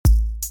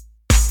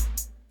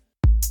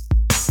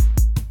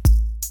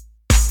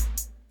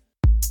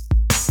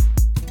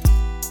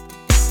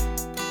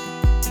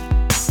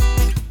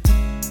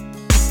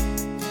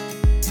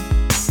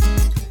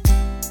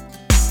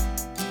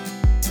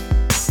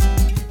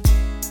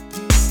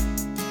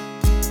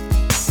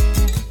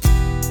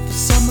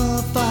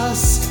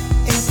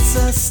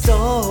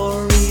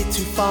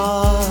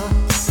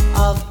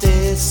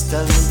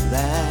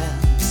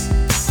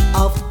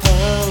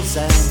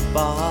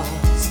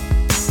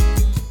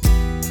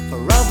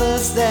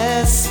others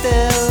there's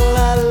still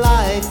a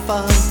life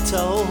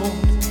untold.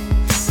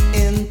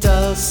 In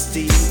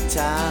dusty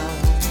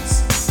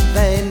towns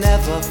they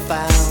never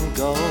found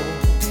gold.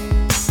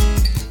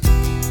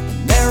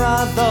 And there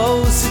are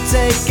those who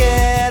take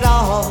it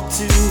all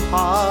too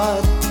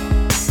hard.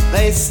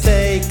 They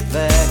stake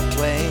their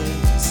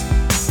claims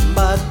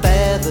but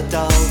bear the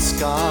dull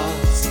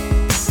scars.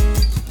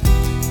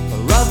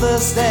 For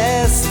others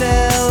there's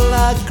still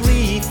a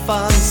grief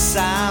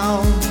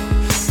unsound.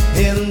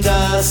 In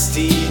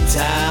dusty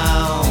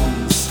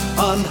towns,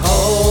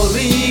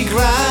 unholy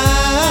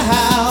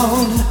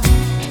ground.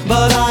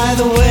 But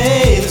either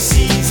way the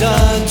sea's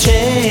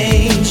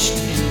unchanged.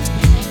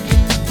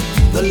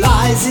 The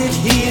lies it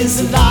hears,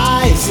 the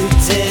lies it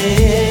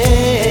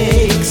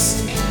takes,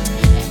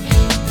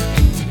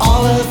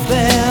 all of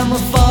them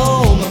are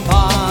foam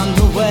upon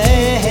the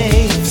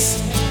waves.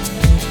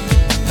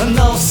 And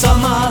though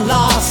some are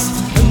lost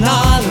and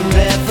none are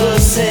ever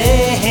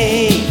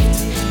saved,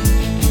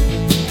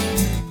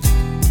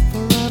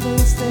 for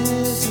others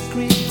there's a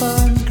grief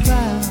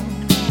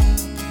uncrowned.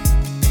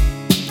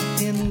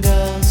 In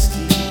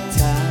gusty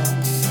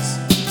towns,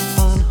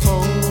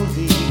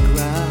 unholy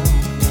ground.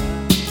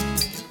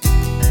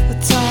 The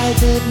tide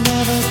that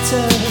never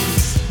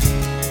turns,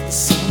 the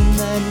sun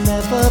that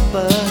never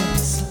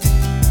burns,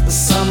 the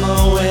summer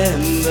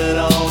wind that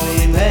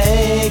only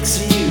makes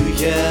you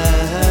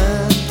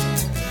yearn.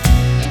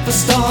 For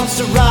storms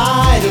to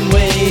ride and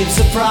waves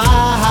of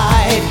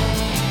pride,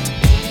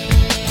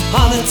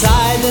 on a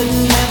tide that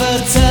never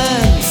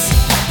turns,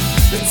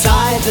 the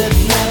tide that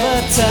never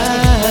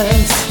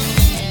turns.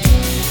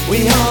 We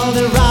all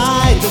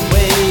deride the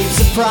waves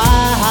of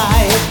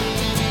pride.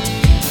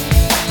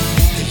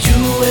 You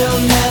will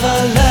never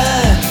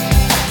learn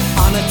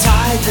on a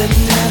tide that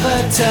never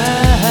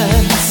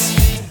turns.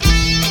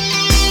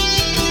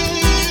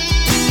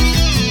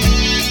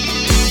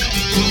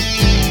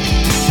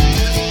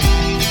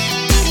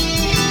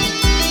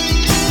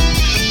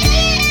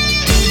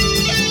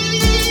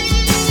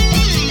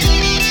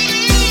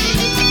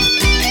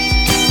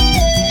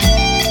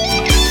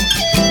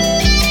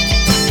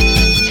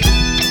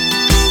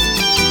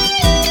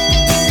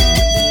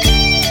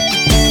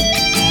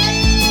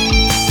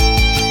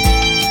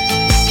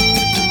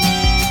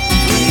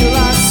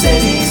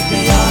 Cities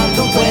beyond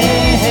the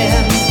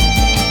wind.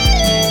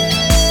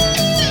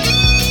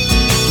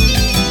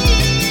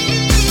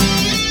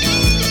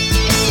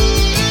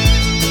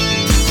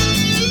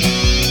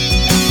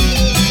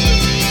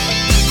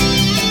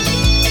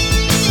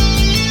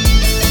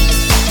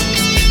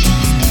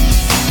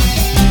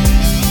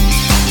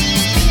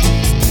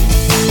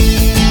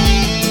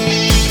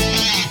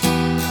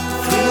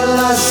 Feel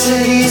our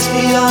cities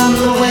beyond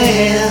the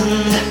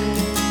wind.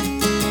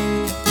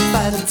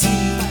 By the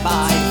deep,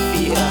 by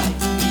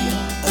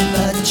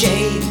the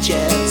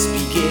changes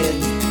begin.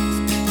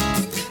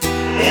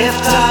 If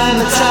time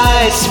and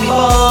tides sweep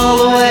all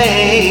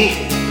away,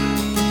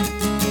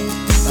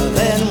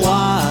 then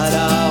what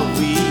are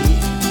we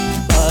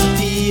but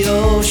the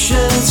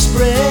ocean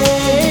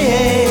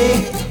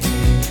spray?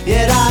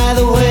 Yet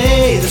either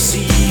way the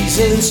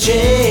seasons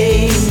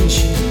change.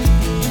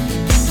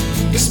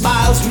 The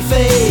smiles we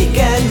fake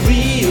and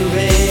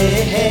rearrange,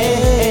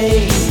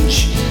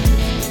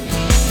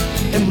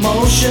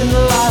 emotion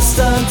lost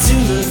unto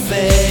the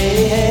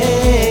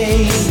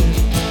feign.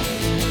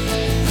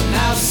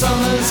 Now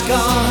summer's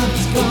gone,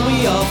 but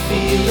we all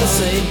feel the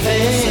same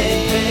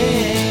pain.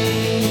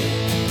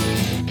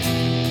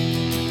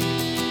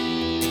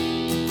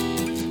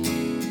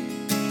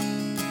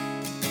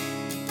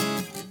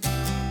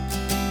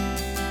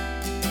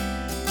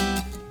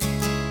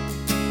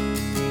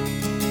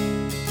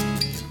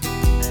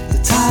 The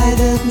tide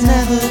that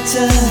never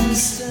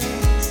turns,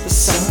 the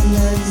sun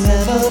that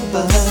never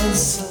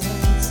burns,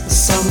 the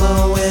summer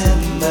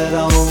wind that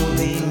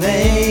only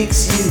makes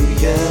you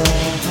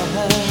yearn.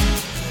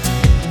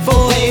 For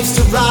waves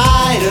to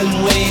ride and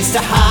waves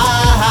to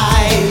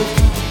hide,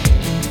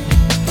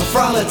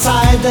 from a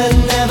tide that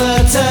never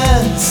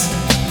turns,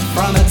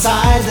 from a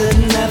tide that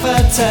never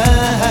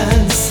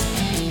turns.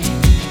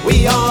 We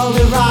all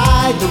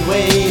deride the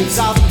waves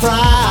of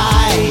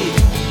pride.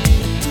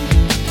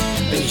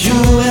 You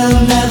will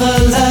never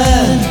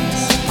learn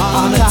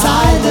on a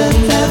tide that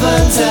never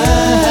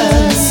turns.